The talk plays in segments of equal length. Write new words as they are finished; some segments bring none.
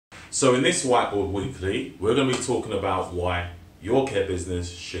So in this Whiteboard Weekly, we're going to be talking about why your care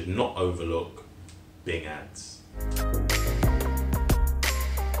business should not overlook Bing ads.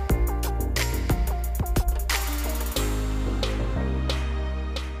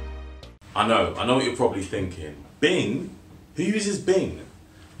 I know what you're probably thinking. Bing? Who uses Bing?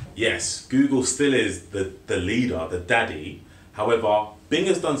 Yes, Google still is the leader, the daddy. However, Bing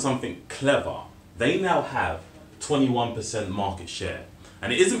has done something clever. They now have 21% market share.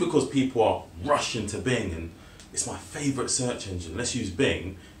 And it isn't because people are rushing to Bing and it's my favorite search engine, let's use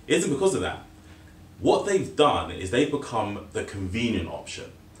Bing. It isn't because of that. What they've done is they've become the convenient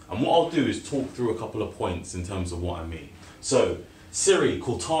option. And what I'll do is talk through a couple of points in terms of what I mean. So, Siri,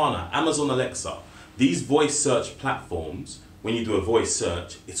 Cortana, Amazon Alexa, these voice search platforms, when you do a voice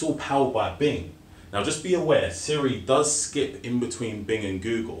search, it's all powered by Bing. Now just be aware, Siri does skip in between Bing and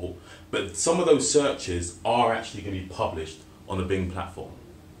Google, but some of those searches are actually going to be published on the Bing platform.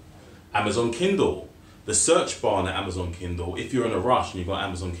 Amazon Kindle, the search bar on the Amazon Kindle, if you're in a rush and you've got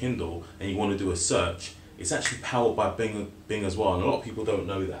Amazon Kindle and you want to do a search, it's actually powered by Bing as well, and a lot of people don't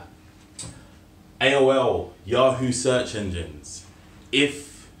know that. AOL, Yahoo search engines.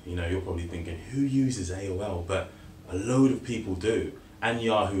 If, you're probably thinking, who uses AOL? But a load of people do, and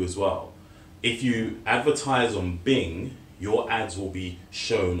Yahoo as well. If you advertise on Bing, your ads will be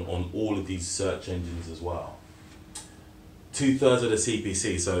shown on all of these search engines as well. 2/3 of the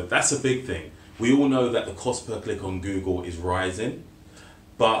CPC, so that's a big thing. We all know that the cost per click on Google is rising,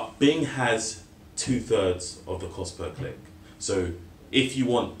 but Bing has 2/3 of the cost per click. So if you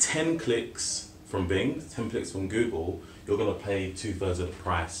want 10 clicks from Bing, 10 clicks from Google, you're going to pay 2/3 of the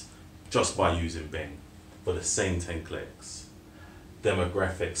price just by using Bing for the same 10 clicks.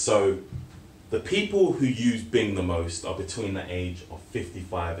 Demographics. So the people who use Bing the most are between the age of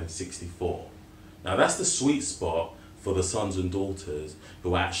 55 and 64. Now that's the sweet spot for the sons and daughters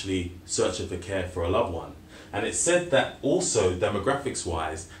who are actually searching for care for a loved one. And it's said that also demographics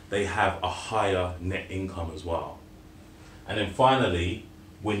wise, they have a higher net income as well. And then finally,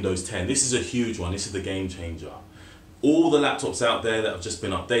 Windows 10. This is a huge one, this is the game changer. All the laptops out there that have just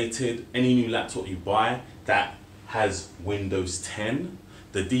been updated, any new laptop you buy that has Windows 10,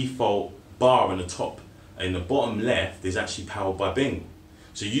 the default bar in the bottom left is actually powered by Bing.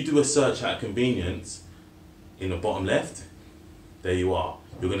 So you do a search out of convenience, in the bottom left, there you are.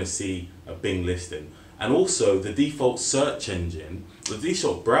 You're going to see a Bing listing. And also the default search engine, the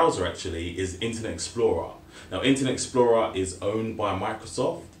default browser actually is Internet Explorer. Now Internet Explorer is owned by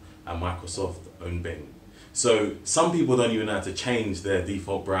Microsoft and Microsoft own Bing. So some people don't even know how to change their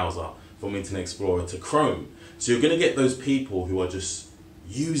default browser from Internet Explorer to Chrome. So you're going to get those people who are just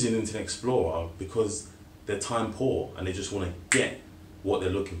using Internet Explorer because they're time poor and they just want to get what they're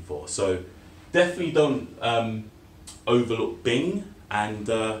looking for. So definitely don't overlook Bing, and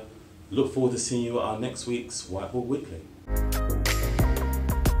look forward to seeing you at our next week's Whiteboard Weekly.